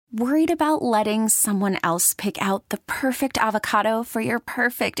Worried about letting someone else pick out the perfect avocado for your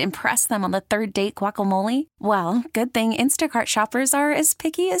perfect impress them on the third date guacamole? Well, good thing Instacart shoppers are as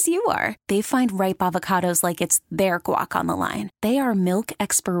picky as you are. They find ripe avocados like it's their guac on the line. They are milk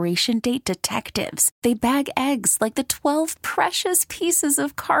expiration date detectives. They bag eggs like the 12 precious pieces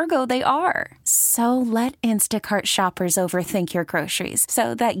of cargo they are. So let Instacart shoppers overthink your groceries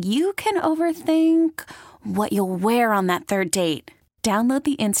so that you can overthink what you'll wear on that third date. Download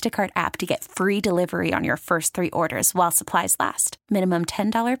the Instacart app to get free delivery on your first 3 orders while supplies last. Minimum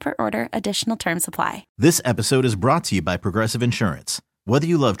 $10 per order. Additional terms apply. This episode is brought to you by Progressive Insurance. Whether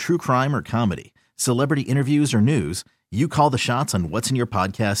you love true crime or comedy, celebrity interviews or news, you call the shots on what's in your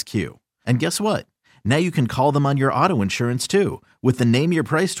podcast queue. And guess what? Now you can call them on your auto insurance too with the Name Your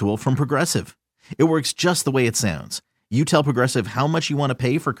Price tool from Progressive. It works just the way it sounds. You tell Progressive how much you want to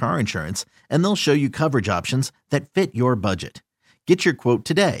pay for car insurance, and they'll show you coverage options that fit your budget. Get your quote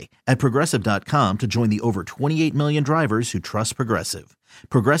today at Progressive.com to join the over 28 million drivers who trust Progressive.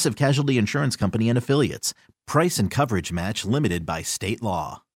 Progressive Casualty Insurance Company and Affiliates. Price and coverage match limited by state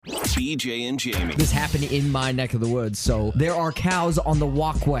law. BJ and Jamie. This happened in my neck of the woods. So there are cows on the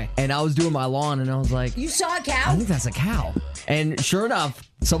walkway. And I was doing my lawn and I was like, You saw a cow? I think that's a cow. And sure enough,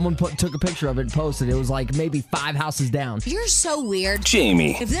 someone took a picture of it and posted. It was like maybe 5 houses down. You're so weird.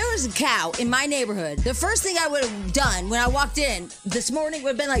 Jamie. If there was a cow in my neighborhood, the first thing I would have done when I walked in this morning would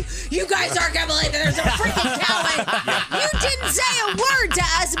have been like, you guys aren't going to believe that there's a freaking cow. You didn't say a word to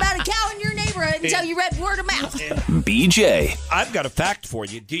us about a cow in your neighborhood until you read word of mouth. BJ. I've got a fact for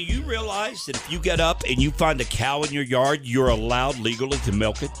you. Do you realize that if you get up and you find a cow in your yard, you're allowed legally to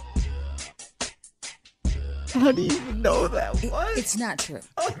milk it? How do you even know that? What? It's not true.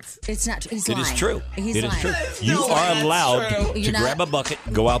 It's not true. He's It lying. is true. He's It is lying. true. You are allowed to You're not- grab a bucket,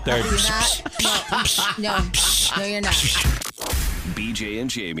 go out there. You're not. No, you're not. BJ and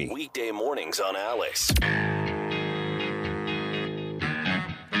Jamie. Weekday mornings on Alice.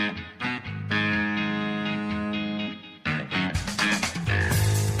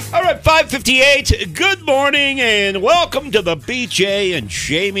 All right, 5:58. Good morning and welcome to the BJ and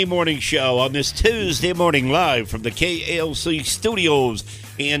Jamie Morning Show on this Tuesday morning live from the KALC studios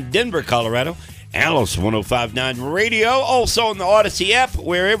in Denver, Colorado. Alice 105.9 Radio. Also on the Odyssey app.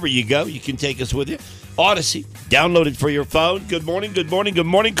 Wherever you go, you can take us with you. Odyssey. Download it for your phone. Good morning, good morning, good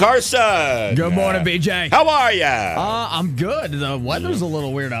morning, Carson. Good morning, BJ. How are ya? I'm good. The weather's a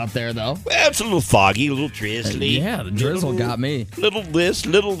little weird out there, though. Well, it's a little foggy, a little drizzly. Yeah, the drizzle got me. Little this,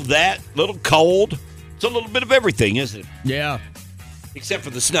 little that, little cold. It's a little bit of everything, isn't it? Yeah. Except for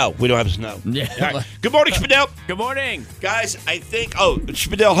the snow. We don't have snow. Yeah. All right. Good morning, Spadell. Good morning. Guys, I think... Oh,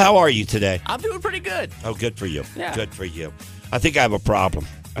 Spadell, how are you today? I'm doing pretty good. Oh, good for you. Yeah. Good for you. I think I have a problem.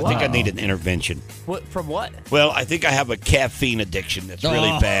 I think I need an intervention. What from what? Well, I think I have a caffeine addiction that's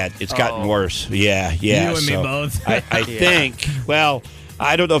really bad. It's gotten worse. Yeah. You and me both. I think, well,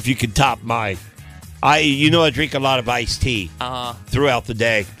 I don't know if you can top mine. I drink a lot of iced tea throughout the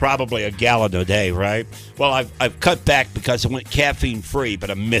day, probably a gallon a day, right? Well, I've cut back because I went caffeine free, but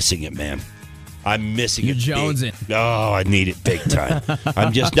I'm missing it, man. I'm missing it. You're jonesing. Oh, I need it big time.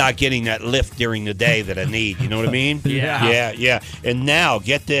 I'm just not getting that lift during the day that I need. You know what I mean? Yeah. And now,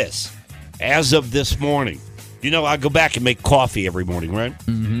 get this. As of this morning, I go back and make coffee every morning, right?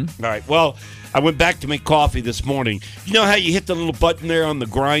 Mm-hmm. All right. Well, I went back to make coffee this morning. You know how you hit the little button there on the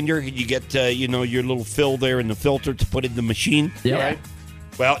grinder and you get, your little fill there in the filter to put in the machine? Yeah. Right?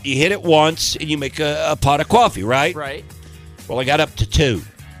 Well, you hit it once and you make a pot of coffee, right? Right. Well, I got up to 2.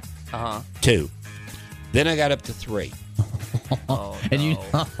 2. Then I got up to 3. Oh, And you.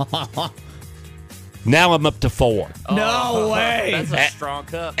 Now I'm up to 4. No way. That's a strong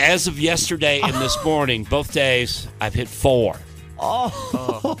cup. As of yesterday and this morning, both days, I've hit 4.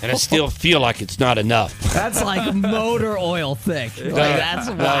 Oh. And I still feel like it's not enough. That's like motor oil thick. Like, that's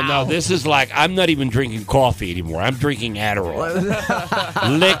wow. No, this is like, I'm not even drinking coffee anymore. I'm drinking Adderall.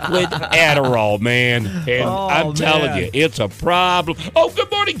 Liquid Adderall, man. And I'm telling you, it's a problem. Oh, good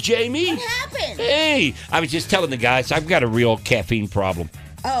morning, Jamie. What happened? Hey, I was just telling the guys, I've got a real caffeine problem.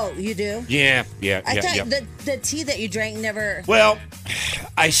 Oh, you do? Yeah. I thought the tea that you drank never... Well,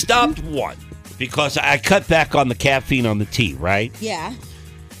 I stopped one because I cut back on the caffeine on the tea, right? Yeah.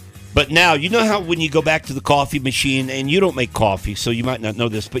 But now, you know how when you go back to the coffee machine, and you don't make coffee, so you might not know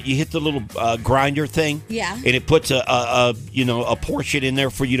this, but you hit the little grinder thing? Yeah. And it puts a portion in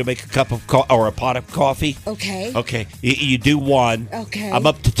there for you to make a cup of or a pot of coffee? Okay. Okay. You do 1. Okay. I'm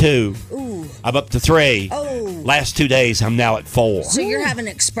up to 2. Ooh. I'm up to 3. Oh. Last 2 days, I'm now at 4. So you're having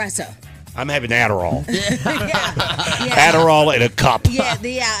espresso. I'm having Adderall. yeah. Adderall in a cup.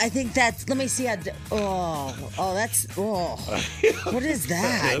 Yeah, I think that's. Let me see how. That's. What is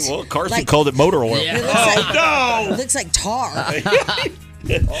that? Well, Carson called it motor oil. It looks no! It looks like tar.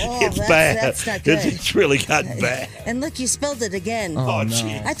 It's bad. That's not good. It's really gotten bad. And look, you spilled it again. Oh,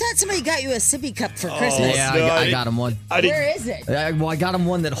 gee. I thought somebody got you a sippy cup for Christmas. Yeah, no, I got him one. Where is it? I got him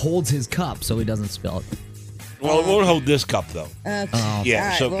one that holds his cup so he doesn't spill it. Well, it won't hold this cup, though. Okay. Yeah, All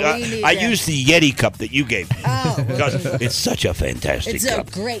right, so well, we need I to- used the Yeti cup that you gave me. Oh. Because it's such a fantastic It's a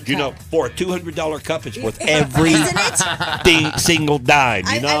cup. great You know, cup. for a $200 cup, it's worth every Isn't it? single dime,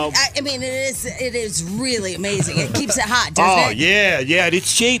 you know? I mean, it is really amazing. It keeps it hot, doesn't Oh, it? yeah, and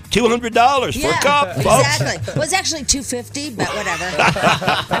it's cheap. $200 for a cup, folks. Exactly. Well, it's actually $250, but whatever.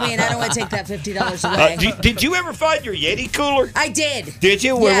 I mean, I don't want to take that $50 away. Did you ever find your Yeti cooler? I did. Did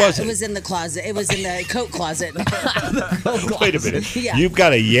you? Where yeah, was it? It was in the closet. It was in the coat closet. Wait a minute. Yeah. You've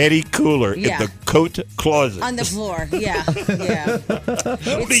got a Yeti cooler in Yeah. the coat closet. On the floor. Yeah.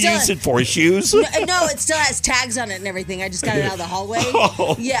 What do you use it for? Shoes? No, it still has tags on it and everything. I just got it out of the hallway.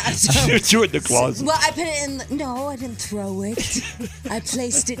 Oh. Yeah. You threw it in the closet. Well, I put it in. No, I didn't throw it. I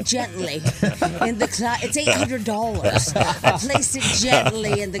placed it gently in the closet. It's $800. I placed it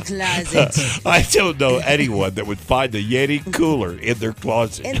gently in the closet. I don't know anyone that would find a Yeti cooler in their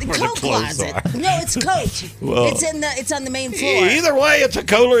closet. In the where coat clothes closet. are. No, it's coat. Well, it's on the main floor. Either way, it's a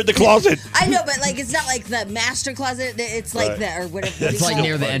cooler in the closet. I know, but like it's not like the master closet. It's like the or whatever. It's like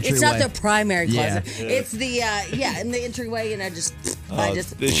near the It's not entryway. the primary Yeah. closet. It's the in the entryway, and I just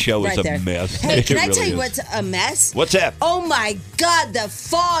This show right is a there. mess. Hey, It can I really tell you is. what's a mess? What's that? Oh my God, the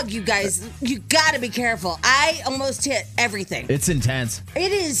fog, you guys! You got to be careful. I almost hit everything. It's intense.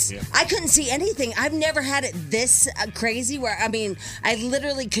 It is. I couldn't see anything. I've never had it this crazy where, I mean, I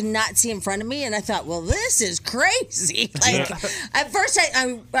literally could not see in front of me. And I thought, well, this is crazy. Like, at first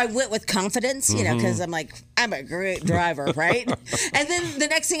I went with confidence, you know, because I'm like, I'm a great driver, right? And then the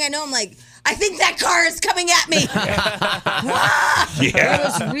next thing I know, I'm like, I think that car is coming at me. Yeah. It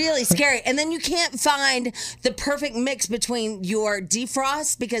was really scary. And then you can't find the perfect mix between your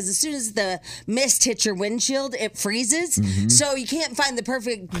defrost because as soon as the mist hits your windshield, it freezes. So you can't find the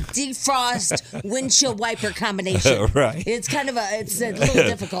perfect defrost windshield wiper combination. Right. It's kind of it's a little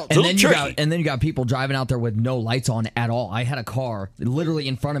difficult. And then, tricky. you got people driving out there with no lights on at all. I had a car literally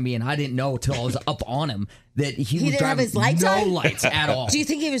in front of me, and I didn't know till I was up on him that he was didn't have driving his lights no on? lights at all. Do you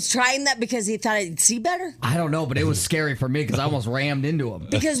think he was trying that because he thought I'd see better? I don't know, but it was scary for me because I almost rammed into him.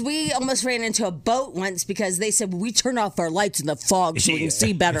 Because we almost ran into a boat once because they said we turn off our lights in the fog so we can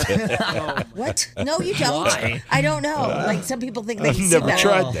see better. What? No, you don't. Why? I don't know. Like some people think they I've can see never better.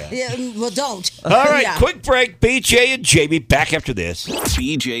 tried that. Yeah, well, don't. All right, Yeah. quick break. BJ and Jamie back after this.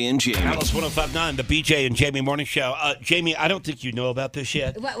 BJ and Jamie. Alice 105.9, the BJ and Jamie Morning Show. Jamie, I don't think you know about this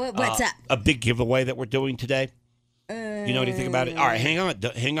yet. What's that? A big giveaway that we're doing today. You know anything about it? All right, hang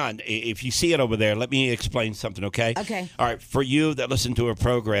on. If you see it over there, let me explain something, okay? Okay. All right, for you that listen to our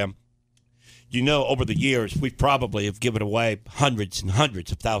program, you know over the years we probably have given away hundreds and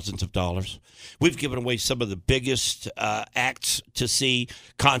hundreds of thousands of dollars. We've given away some of the biggest acts to see,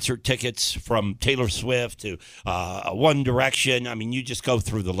 concert tickets from Taylor Swift to One Direction. I mean, you just go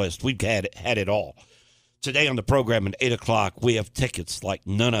through the list. We've had it all. Today on the program at 8 o'clock, we have tickets like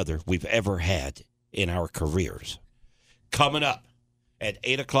none other we've ever had in our careers. Coming up at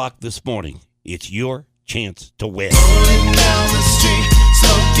 8 o'clock this morning, it's your chance to win.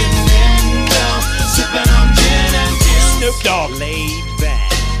 Snoop Dogg. Laid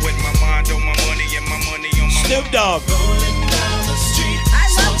back. With my mind on my money and my money on my Snoop Dogg. I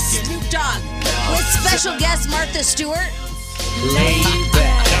love Snoop Dogg with special guest Martha Stewart. Laid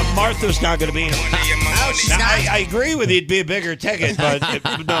back. Now, Martha's not going to be here. Oh, she's Now, not. I agree with you. It'd be a bigger ticket, but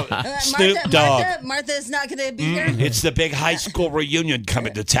no, Snoop Martha, Dogg. Martha's not going to be here. It's the big high school reunion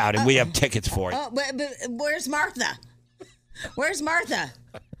coming to town, and we have tickets for it. Oh, but where's Martha? Where's Martha?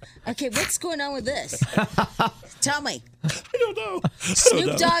 Okay, what's going on with this? Tell me. I don't know.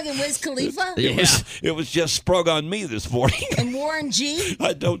 Snoop Dogg and Wiz Khalifa It was just sprung on me this morning. and Warren G.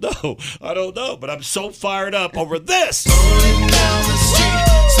 I don't know, but I'm so fired up over this.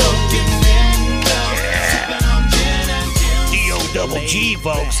 D-O-double-G,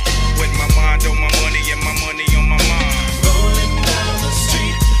 folks. With my mind on my money and my money on my mind.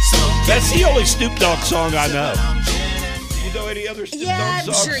 That's the only Snoop Dogg song I know. You know any other Snoop Yeah, Dogg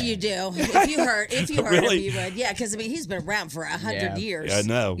I'm songs? sure you do. If you heard Really? him, you would. Yeah, because I mean, he's been around for 100 years. I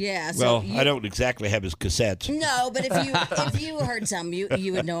know. Yeah. Well, So I don't exactly have his cassettes. No, but if you heard some, you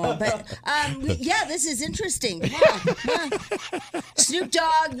would know him. But yeah, this is interesting. Yeah. Snoop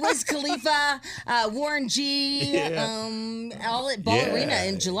Dogg, Wiz Khalifa, Warren G, all at Ball Arena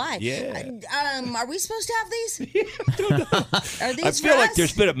in July. Yeah. Are we supposed to have these? Are these I feel for like us?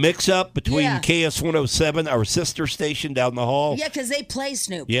 there's been a mix-up between Yeah. KS107, our sister station down the hall. Yeah, because they play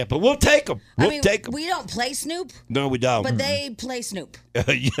Snoop. Yeah, but we'll take them. We'll I mean, take them. we don't play Snoop, No, we don't. but they play Snoop. yeah,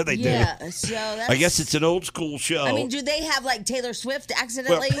 they do. Yeah, so that's. I guess it's an old school show. I mean, do they have like Taylor Swift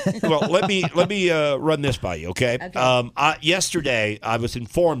accidentally? well, let me run this by you, okay? Yesterday, I was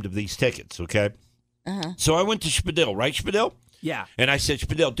informed of these tickets, okay? So I went to Spadil, right, Spadil? Yeah. And I said,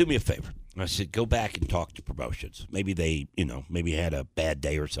 Spadil, do me a favor. I said, go back and talk to promotions. Maybe they, maybe had a bad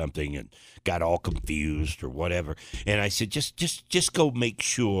day or something and got all confused or whatever. And I said, just go make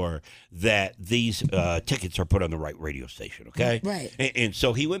sure that these tickets are put on the right radio station, okay? Right. And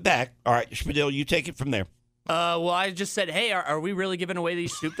so he went back. All right, Spadil, you take it from there. Well, I just said, hey, are we really giving away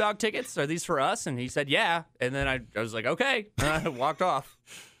these Snoop Dogg tickets? Are these for us? And he said, yeah. And then I was like, okay. And I walked off.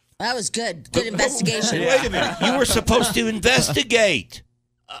 That was good. Good investigation. Wait a minute. You were supposed to investigate.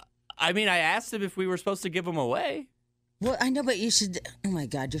 I mean, I asked him if we were supposed to give them away. Well, I know, but you should. Oh my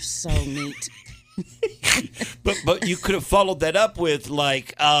God, you're so neat. But you could have followed that up with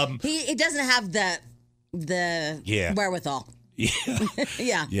like He doesn't have the wherewithal.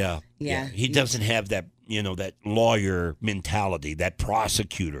 Yeah. Yeah. Yeah. He doesn't have that, that lawyer mentality, that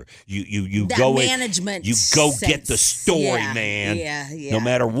prosecutor. You That go in, management you go sense. get the story, Yeah, man. yeah. No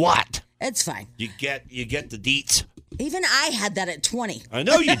matter what. It's fine. You get the deets. Even I had that at 20. I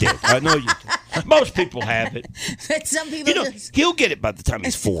know you did. Most people have it. But some people just. He'll get it by the time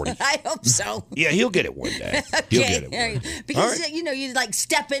he's 40. I hope so. Yeah, he'll get it one day. He'll get it one day. Because, All right. you like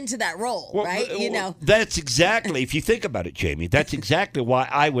step into that role, right? That's exactly, if you think about it, Jamie, that's exactly why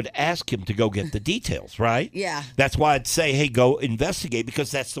I would ask him to go get the details, right? Yeah. That's why I'd say, hey, go investigate, because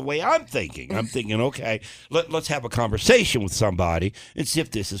that's the way I'm thinking. I'm thinking, okay, let's have a conversation with somebody and see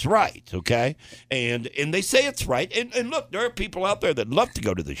if this is right, okay? And they say it's right. And look, there are people out there that love to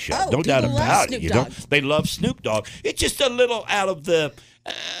go to the show. Oh, No doubt people love about Snoop it. Dogg. They love Snoop Dogg. It's just a little out of the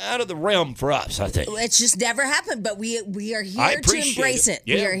realm for us, I think. It's just never happened, but we are I here to appreciate embrace it.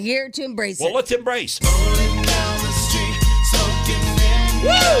 it. We Yeah. are here to embrace Well, it. let's embrace.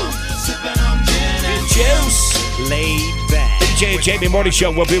 Juice laid back. BJ and Jamie Morning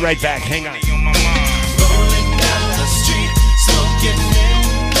Show. We'll be right back. Hang on. On my mind. Rolling down the street, smoking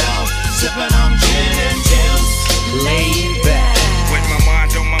window, sipping on gin and juice. Laid back. With my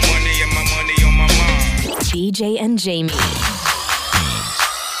mind on my money and my money on my mind. BJ and Jamie.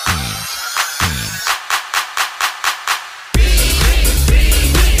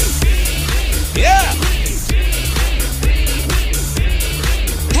 Yeah.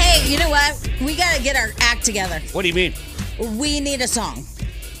 Hey, you know what? We got to get our act together. What do you mean? We need a song.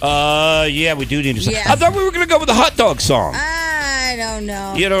 Yeah, we do need a song. Yeah. I thought we were going to go with the hot dog song. I don't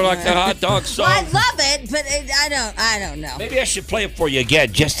know. You don't like the hot dog song? Well, I love it, but I don't know. Maybe I should play it for you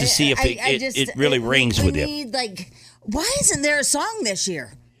again just to see if it really rings with you. We need, why isn't there a song this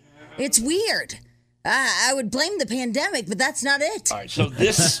year? It's weird. I would blame the pandemic, but that's not it. All right, so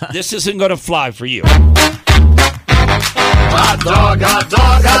this isn't going to fly for you. Hot dog,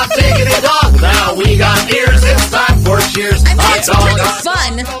 hot diggity dog. Now we got ears, it's time for cheers. I mean, it's pretty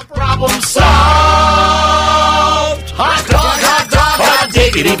fun. No problem solved. Hot dog, hot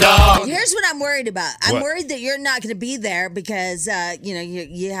diggity dog. Here's what I'm worried about. I'm What? worried that you're not going to be there because,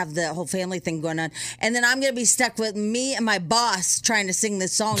 you have the whole family thing going on. And then I'm going to be stuck with me and my boss trying to sing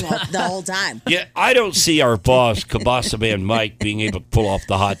this song the whole time. Yeah, I don't see our boss, Kabasa Man Mike, being able to pull off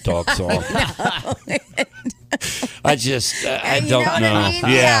the hot dog song. I just, I You don't know what know. I mean?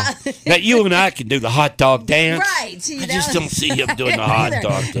 Yeah. Now, you and I can do the hot dog dance. Right. I just don't see him doing the hot Either.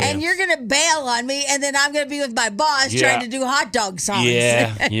 dog dance. And you're going to bail on me, and then I'm going to be with my boss Yeah. trying to do hot dog songs.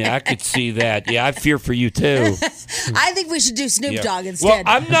 Yeah, I could see that. Yeah, I fear for you, too. I think we should do Snoop Yeah. Dogg Well, instead.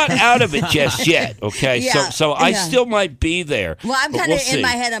 I'm not out of it just yet, okay? Yeah, So I yeah. still might be there. Well, I'm but kind of we'll in see. my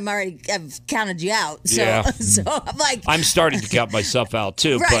head. I've counted you out. So, Yeah. so I'm like, I'm starting to count myself out,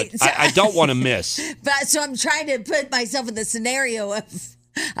 too, Right, but so- I don't want to miss. so I'm trying to put myself in the scenario of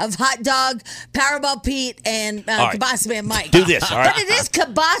Hot Dog, Powerball Pete, and All right. Kabasa Man Mike. Do this, all right? But it is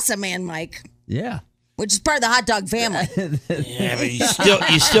Kabasa Man Mike, Yeah. which is part of the hot dog family. Yeah, but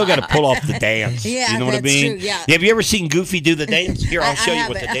you still got to pull off the dance. Yeah, you know what I that's mean? true, yeah. Have you ever seen Goofy do the dance? Here, I'll I show you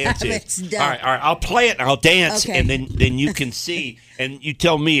what the haven't. dance I is. haven't. It's done. All right. I'll play it and I'll dance, Okay. and then you can see, and you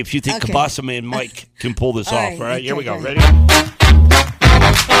tell me if you think Okay. Kabasa Man Mike can pull this All off. right, All right, here we go. okay, Ready?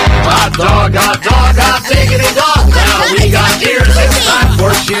 hot diggity dog. Now we got ears, it's time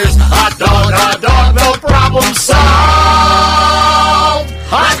for cheers. Hot dog, no problem solved.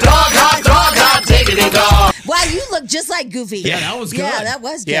 Hot diggity dog. Wow, you look just like Goofy. Yeah, that was good. Yeah, that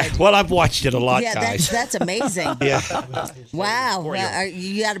was good. Yeah, well, I've watched it a lot, Yeah, guys. that's amazing. Yeah. Wow.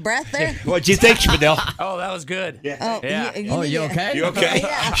 You out of breath there? What'd you think, Spadell? Oh, that was good. Oh, Yeah. you okay? You okay?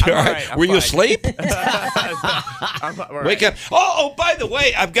 Yeah. You all right? all right, I'm Were you fine. asleep? I'm all right. Wake up. Oh, by the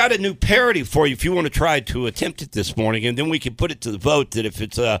way, I've got a new parody for you if you want to try to attempt it this morning, and then we can put it to the vote that if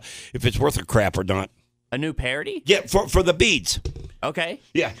it's worth a crap or not. A new parody? Yeah, for the beads. Okay.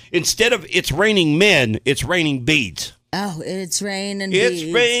 Yeah. Instead of it's raining men, it's raining beads. Oh, it's raining It's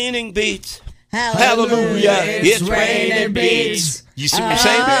beads. raining beads. Hallelujah. It's raining beads. You see what I'm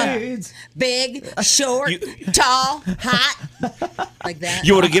saying? Big, short, tall, hot. Like that.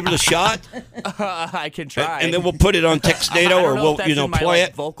 You want to give it a shot? I can try. And then we'll put it on I Textado don't or know we'll, if that's in my, play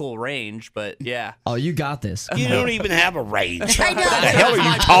it. vocal range, but yeah. Oh, you got this. You don't even have a range. I know. What the hell are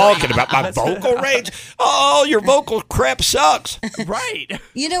you talking about? My vocal range? Oh, your vocal crap sucks. Right.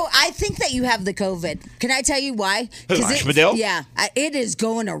 You know, I think that you have the COVID. Can I tell you why? Who, it's- Spadell? Yeah, it is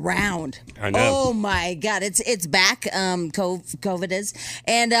going around. I know. Oh my God, it's back. COVID is,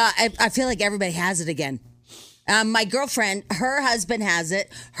 and I feel like everybody has it again. My girlfriend, her husband has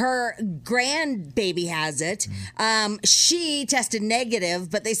it. Her grandbaby has it. She tested negative,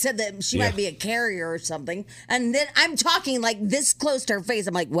 but they said that she might be a carrier or something. And then I'm talking like this close to her face.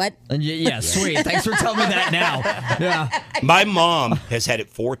 I'm like, what? And yeah, sweet. Thanks for telling me that now. Yeah. My mom has had it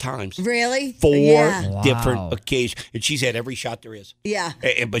 4 times. Really? 4 Yeah. different Wow. occasions. And she's had every shot there is. Yeah.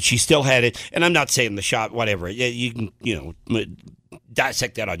 But she still had it. And I'm not saying the shot, whatever. You can,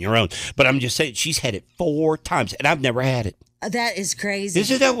 dissect that on your own. But I'm just saying she's had it 4 times. And I've never had it. That is crazy.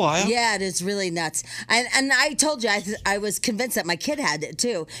 Isn't that wild? Yeah, it is really nuts. And I told you, I was convinced that my kid had it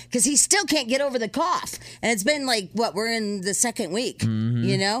too, because he still can't get over the cough. And it's been like, we're in the 2nd week,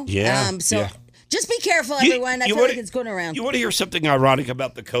 you know? Yeah, So yeah. just be careful, everyone. I feel like it's going around. You want to hear something ironic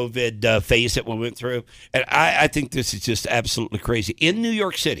about the COVID phase that we went through? And I think this is just absolutely crazy. In New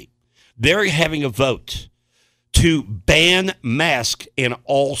York City, they're having a vote to ban masks in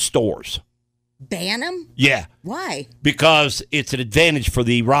all stores. Ban them? Yeah, Why? because it's an advantage for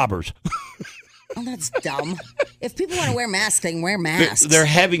the robbers. Oh, that's dumb. If people want to wear masks, they can wear masks. They're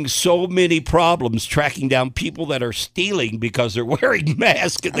having so many problems tracking down people that are stealing because they're wearing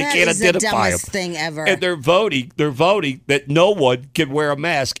masks and they That can't is identify the dumbest them. thing ever. And they're voting that no one can wear a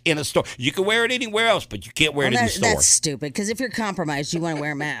mask in a store. You can wear it anywhere else, but you can't wear it in the store. That's stupid, because if you're compromised, you want to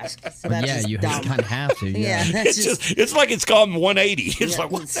wear a mask. So that's Yeah, just you dumb. kind of have to. Yeah, Yeah. that's just... It's like it's gone 180. It's Yeah, like,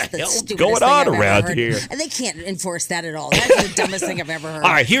 what it's the hell's stupidest going thing on I've ever around heard. here? And they can't enforce that at all. That's the dumbest thing I've ever heard.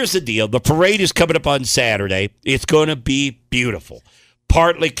 All right, here's the deal. The parade is coming up on Saturday. It's going to be beautiful.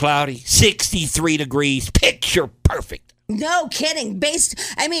 Partly cloudy, 63 degrees, picture perfect. No kidding.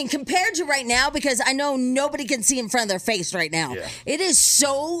 Compared to right now, because I know nobody can see in front of their face right now. Yeah. It is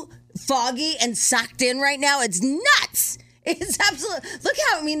so foggy and sucked in right now. It's nuts. It's absolutely. Look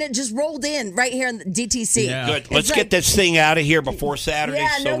how it just rolled in right here in the DTC. Yeah. Good. It's Let's like- get this thing out of here before Saturday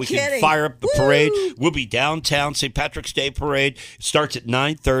Yeah, so no we kidding. can fire up the parade. Woo! We'll be downtown, St. Patrick's Day Parade. It starts at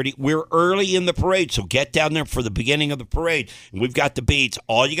 9:30. We're early in the parade, so get down there for the beginning of the parade. And we've got the beads.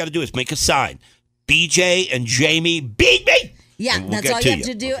 All you got to do is make a sign. BJ and Jamie beat me. Yeah, And we'll that's get all to you have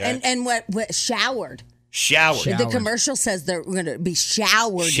to do. okay? And what showered. Showered. The commercial says they're going to be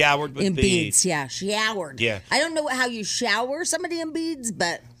showered. Showered with in beads. Yeah, showered. Yeah. I don't know how you shower somebody in beads,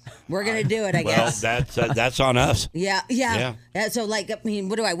 but we're going to do it, I Well, guess. that's on us. Yeah. So,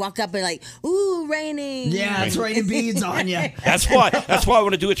 what do I walk up and like, ooh, raining? Yeah, it's raining beads on you. That's why I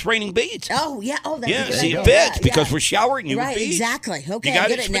want to do It's Raining Beads. Oh, yeah. Oh, that's a Yeah, good see, idea. it fits Yeah, because yeah. we're showering you Right, with beads. exactly. Okay, You got I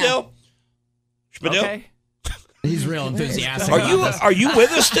get it, it now. Spadil? Spadil? Okay. He's real enthusiastic. Are you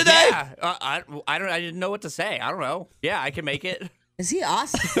with us today? Yeah. I didn't know what to say. I don't know. Yeah, I can make it. Is he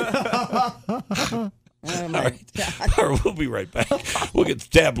awesome? Oh, my God. All right, we'll be right back. We'll get the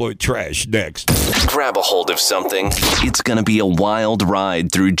tabloid trash next. Grab a hold of something. It's going to be a wild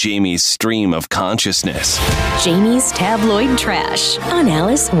ride through Jamie's stream of consciousness. Jamie's Tabloid Trash on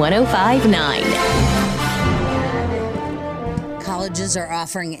Alice 105.9. Colleges are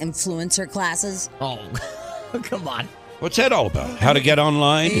offering influencer classes. Oh, come on. What's that all about? How to get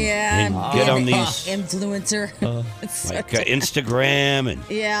online and get on these influencer. like Instagram and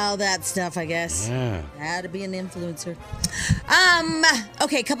Yeah, all that stuff, I guess. yeah. How to be an influencer.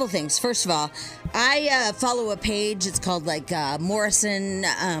 Okay, a couple things. First of all, I follow a page. It's called Morrison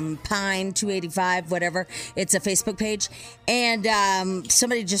Pine 285, whatever. It's a Facebook page. And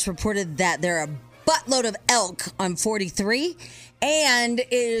somebody just reported that there are a buttload of elk on 43. and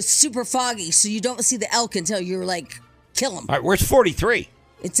it is super foggy, so you don't see the elk until you're like, kill them. All right, where's 43?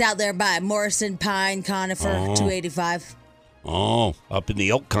 It's out there by Morrison, Pine, Conifer, 285. Oh, up in the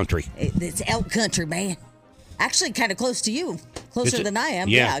elk country. It's elk country, man. Actually, kind of close to you. Closer than I am.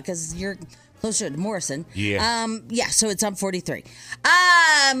 Yeah. Because you're closer to Morrison. Yeah. So it's on 43.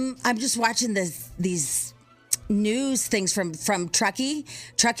 I'm just watching these news things from Truckee.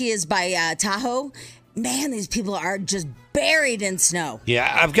 Truckee is by Tahoe. Man, these people are just buried in snow. Yeah,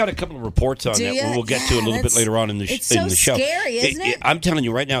 I've got a couple of reports on that we'll get to a little bit later on in the show. It's so scary, isn't it? I'm telling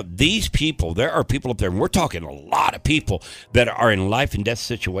you right now, these people, there are people up there, and we're talking a lot of people that are in life and death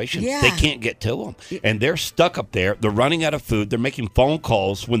situations. Yeah. They can't get to them, and they're stuck up there. They're running out of food. They're making phone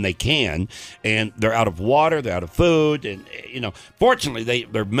calls when they can, and they're out of water. They're out of food, and fortunately,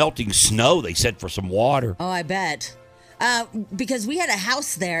 they're melting snow. They said for some water. Oh, I bet. Because we had a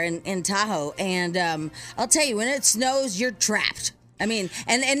house there in Tahoe, and I'll tell you, when it snows, you're trapped. I mean,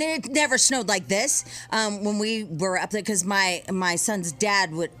 and it never snowed like this when we were up there, because my son's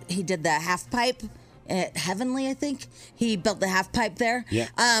dad he did the half pipe at Heavenly, I think. He built the half pipe there. Yeah.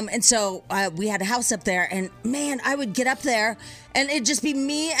 And so we had a house up there, and man, I would get up there, and it'd just be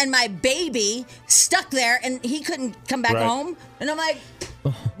me and my baby stuck there, and he couldn't come back home, and I'm like,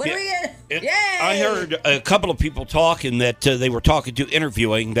 what are we gonna? Yay! I heard a couple of people talking that they were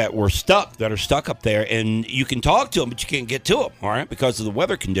interviewing that are stuck up there, and you can talk to them, but you can't get to them, all right, because of the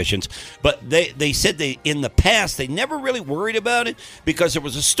weather conditions. But they said in the past they never really worried about it because there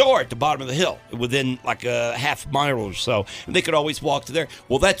was a store at the bottom of the hill within like a half mile or so, and they could always walk to there.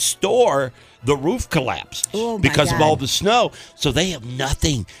 Well, that store, the roof collapsed because of all the snow, so they have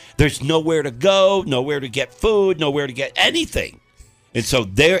nothing. There's nowhere to go, nowhere to get food, nowhere to get anything. And so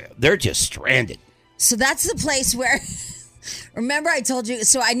they're just stranded. So that's the place where, remember I told you,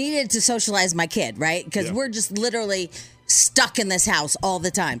 so I needed to socialize my kid, right? Because we're just literally stuck in this house all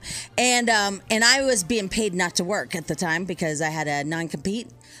the time. And I was being paid not to work at the time because I had a non-compete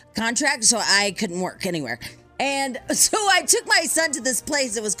contract, so I couldn't work anywhere. And so I took my son to this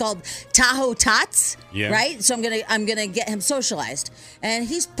place that was called Tahoe Tots, right? So I'm gonna get him socialized, and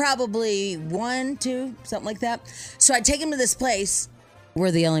he's probably 1, 2, something like that. So I take him to this place.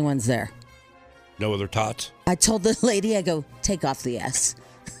 We're the only ones there. No other tots? I told the lady, I go, take off the S.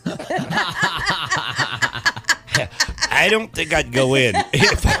 I don't think I'd go in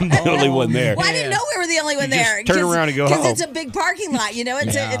if I'm the only one there. Well, I didn't know we were the only one there. Turn around and go home. Because it's a big parking lot,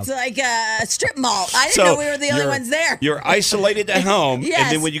 It's like a strip mall. I didn't know we were the only ones there. You're isolated at home, Yes.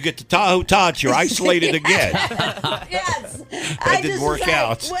 and then when you get to Tahoe Tots, you're isolated again. Yes. That didn't work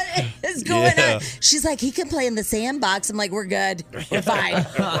out. What is going on? She's like, he can play in the sandbox. I'm like, we're good. We're fine.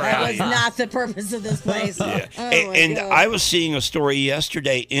 That was not the purpose of this place. Yeah. Oh, and my God. I was seeing a story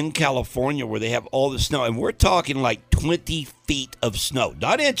yesterday in California where they have all the snow, and we're talking like 20 feet of snow,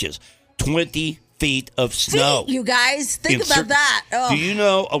 not inches, 20 feet of snow. You guys, think about that. Oh. Do you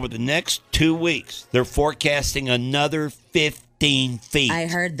know over the next 2 weeks, they're forecasting another 15 feet? I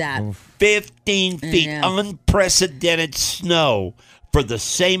heard that. 15 feet, Yeah. unprecedented snow for the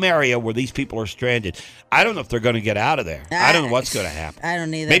same area where these people are stranded. I don't know if they're going to get out of there. I don't know what's going to happen. I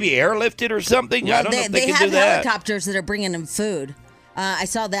don't either. Maybe airlifted or something? Well, I don't know if they can have do that. helicopters that are bringing them food. I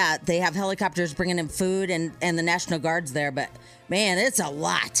saw that. They have helicopters bringing in food and the National Guard's there. But, man, it's a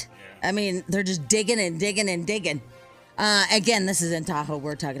lot. I mean, they're just digging and digging and digging. Again, this is in Tahoe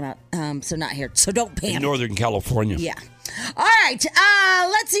we're talking about, so not here. So don't panic. In Northern California. Yeah. All right.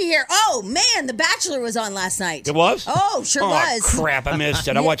 Let's see here. Oh, man, The Bachelor was on last night. It was? Oh, sure was. Oh, crap. I missed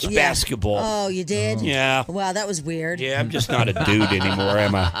it. I watched basketball. Oh, you did? Yeah. Wow, that was weird. Yeah, I'm just not a dude anymore,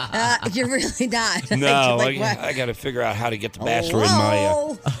 am I? You're really not. No, Like, what? I got to figure out how to get The Bachelor in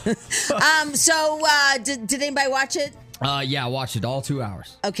my... Did anybody watch it? Yeah, I watched it all 2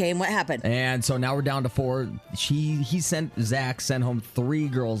 hours. Okay, and what happened? And so now we're down to 4. Zach sent home 3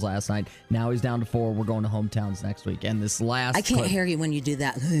 girls last night. Now he's down to 4. We're going to hometowns next week. And this last I can't clip- hear you when you do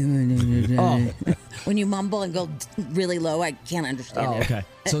that. When you mumble and go really low, I can't understand Oh, it. okay.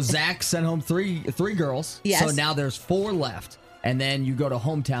 So Zach sent home three girls. Yes. So now there's 4 left. And then you go to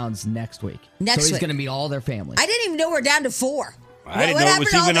hometowns next week. Next so he's week. going to meet all their families. I didn't even know we're down to 4. I didn't know it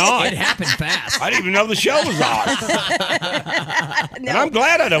was even on. It happened fast. I didn't even know the show was on. And I'm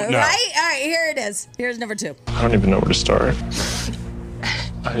glad I don't know. Right? All right, here it is. Here's number 2. I don't even know where to start.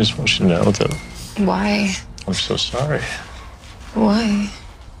 I just want you to know that Why? I'm so sorry. Why?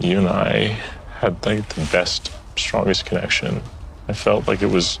 You and I had like the best, strongest connection. I felt like it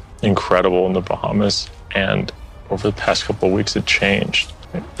was incredible in the Bahamas, and over the past couple of weeks it changed.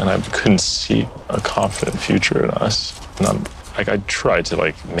 And I couldn't see a confident future in us. And I tried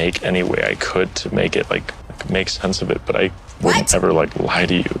to make any way I could to make it like make sense of it, but I wouldn't ever like lie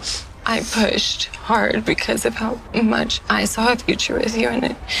to you. I pushed hard because of how much I saw a future with you,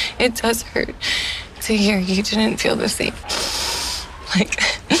 and it does hurt to hear you didn't feel the same. Like,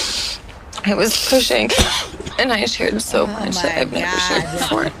 I was pushing, and I shared so much that I've never shared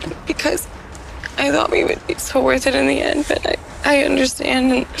before because I thought we would be so worth it in the end, but I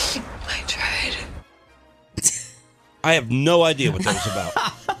understand, and I tried. I have no idea what that was about.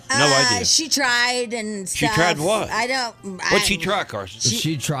 No idea. She tried and stuff. She tried what? I don't. What'd she try, Carson?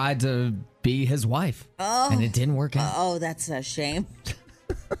 She tried to be his wife. Oh. And it didn't work out. Oh, that's a shame.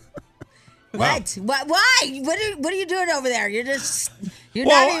 Wow. What? Why? What are you doing over there? You're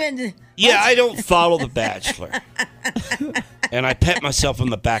Well, not even. Yeah, I don't follow The Bachelor. And I pat myself on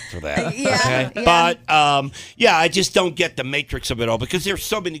the back for that. Yeah, okay? yeah. But, I just don't get the matrix of it all because there's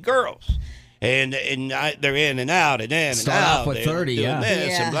so many girls. And they're in and out and in and Start out. off with and 30, doing yeah. this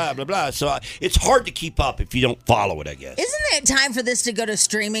Yeah. and blah, blah, blah. So it's hard to keep up if you don't follow it, I guess. Isn't it time for this to go to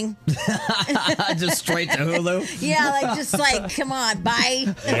streaming? Just straight to Hulu? Yeah, come on,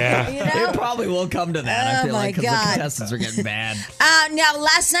 bye. Yeah. You know? It probably will come to that, I Oh, feel my like, because the God. contestants are getting bad. Now,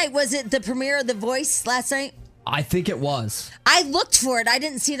 last night, was it the premiere of The Voice last night? I think it was. I looked for it. I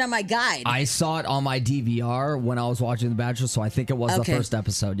didn't see it on my guide. I saw it on my DVR when I was watching The Bachelor, so I think it was Okay. the first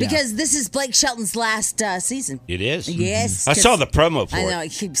episode. Yeah. Because this is Blake Shelton's last season. It is? Yes. I saw the promo for I it. know, I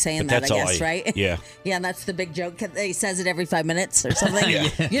keep saying But that, that's I all guess, right? Yeah. Yeah, and that's the big joke. He says it every 5 minutes or something. Yeah.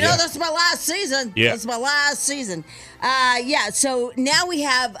 You know, Yeah. that's my last season. Yeah. That's my last season. So now we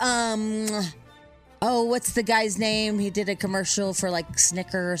have, what's the guy's name? He did a commercial for like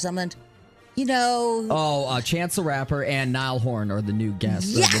Snicker or something. You know. Chance the Rapper and Niall Horn are the new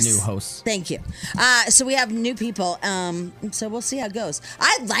guests, Yes! the new hosts. Thank you. So we have new people. So we'll see how it goes.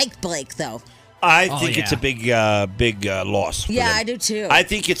 I like Blake, though. I think it's a big loss. for Yeah, them. I do too. I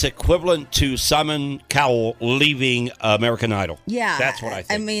think it's equivalent to Simon Cowell leaving American Idol. Yeah, That's what I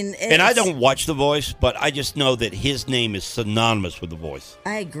think. I mean, and I it's- don't watch The Voice, but I just know that his name is synonymous with The Voice.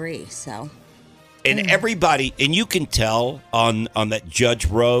 I agree. So. And everybody, and you can tell on that judge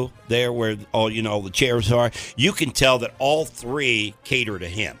row there where all the chairs are, you can tell that all three cater to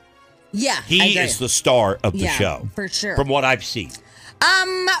him. Yeah, I He agree. is the star of the Yeah, show. for sure. From what I've seen.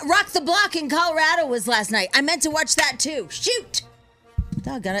 Rock the Block in Colorado was last night. I meant to watch that too. Shoot.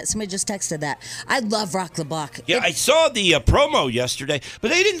 Doggone it. Somebody just texted that. I love Rock the Block. Yeah, I saw the promo yesterday, but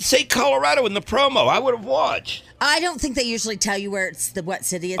they didn't say Colorado in the promo. I would have watched. I don't think they usually tell you what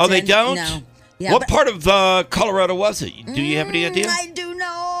city it's Oh, in. they don't? No. Yeah, what but- part of Colorado was it? Do you have any idea? I do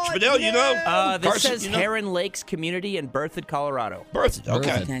know. Spadell, you know? This Carson, says you know? Heron Lakes Community in Berthoud, Colorado. Berthoud,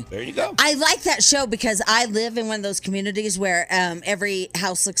 okay. Okay. There you go. I like that show because I live in one of those communities where every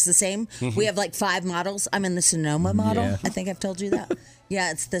house looks the same. Mhm. We have like 5 models. I'm in the Sonoma model. Yeah. I think I've told you that.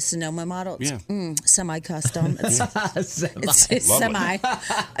 Yeah, it's the Sonoma model. It's Yeah. Semi-custom. It's Lovely. semi.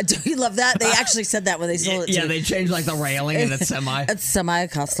 Do you love that? They actually said that when they sold it to Yeah, me. they changed like the railing and it's semi. It's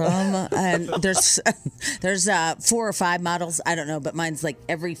semi-custom, and there's 4 or 5 models. I don't know, but mine's like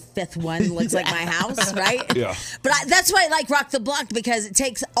every 5th one looks like my house, right? Yeah. But that's why I like Rock the Block because it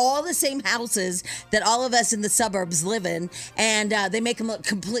takes all the same houses that all of us in the suburbs live in, and they make them look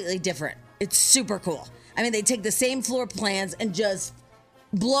completely different. It's super cool. I mean, they take the same floor plans and just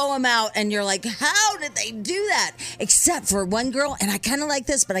blow them out, and you're like, how did they do that? Except for one girl, and I kind of like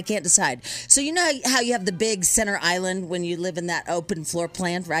this, but I can't decide. So you know how you have the big center island when you live in that open floor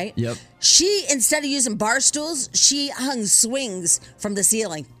plan, right? Yep. She, instead of using bar stools, she hung swings from the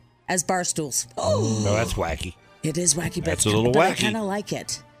ceiling as bar stools. Oh, that's wacky. It is wacky, but, That's a little but I wacky. kind of like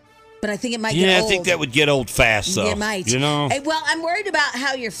it. But I think it might Yeah, get I old. think that would get old fast, though. It might. You know? Hey, well, I'm worried about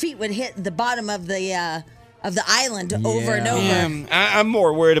how your feet would hit the bottom of the island over and over. Yeah, I'm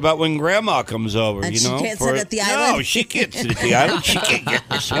more worried about when Grandma comes over. And you she know, can't sit at the island? No, she can't sit at the island. She can't get in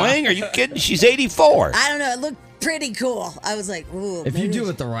the swing. Are you kidding? She's 84. I don't know. It looked pretty cool. I was like, ooh. If you maybe do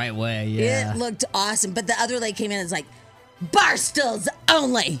it the right way, yeah. It looked awesome. But the other lady came in and was like, bar stools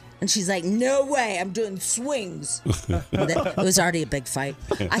only. And she's like, no way. I'm doing swings. It was already a big fight.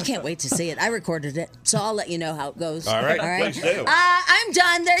 I can't wait to see it. I recorded it. So I'll let you know how it goes. All right. Please do. I'm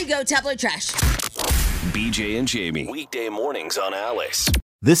done. There you go. Tabloid trash. BJ and Jamie, weekday mornings on Alice.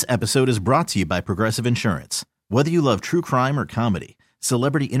 This episode is brought to you by Progressive Insurance. Whether you love true crime or comedy,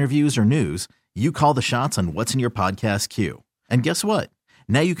 celebrity interviews or news, you call the shots on what's in your podcast queue. And guess what?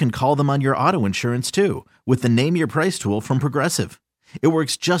 Now you can call them on your auto insurance too with the Name Your Price tool from Progressive. It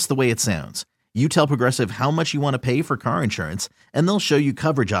works just the way it sounds. You tell Progressive how much you want to pay for car insurance, and they'll show you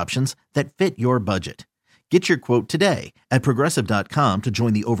coverage options that fit your budget. Get your quote today at Progressive.com to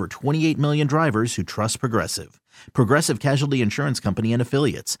join the over 28 million drivers who trust Progressive. Progressive Casualty Insurance Company and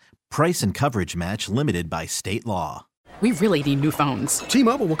Affiliates. Price and coverage match limited by state law. We really need new phones.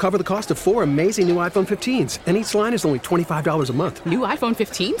 T-Mobile will cover the cost of 4 amazing new iPhone 15s, and each line is only $25 a month. New iPhone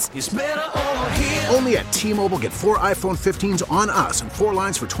 15s? It's better over here. Only at T-Mobile, get 4 iPhone 15s on us and 4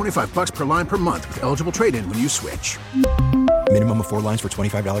 lines for $25 per line per month with eligible trade-in when you switch. Minimum of 4 lines for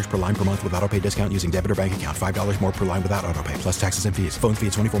 $25 per line per month with autopay discount using debit or bank account. $5 more per line without autopay, plus taxes and fees. Phone fee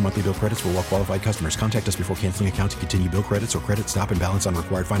at 24 monthly bill credits for well-qualified customers. Contact us before canceling account to continue bill credits or credit stop and balance on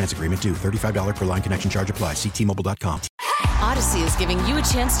required finance agreement due. $35 per line connection charge applies. See T-Mobile.com. Odyssey is giving you a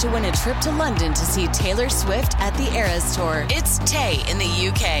chance to win a trip to London to see Taylor Swift at the Eras Tour. It's Tay in the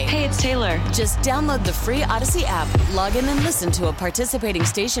UK. Hey, it's Taylor. Just download the free Odyssey app, log in and listen to a participating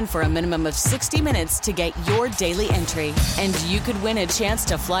station for a minimum of 60 minutes to get your daily entry. And you could win a chance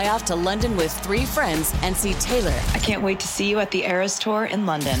to fly off to London with 3 friends and see Taylor. I can't wait to see you at the Eras Tour in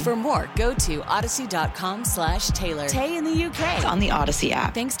London. For more, go to odyssey.com/Taylor. Tay in the UK. It's on the Odyssey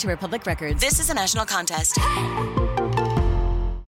app. Thanks to Republic Records. This is a national contest.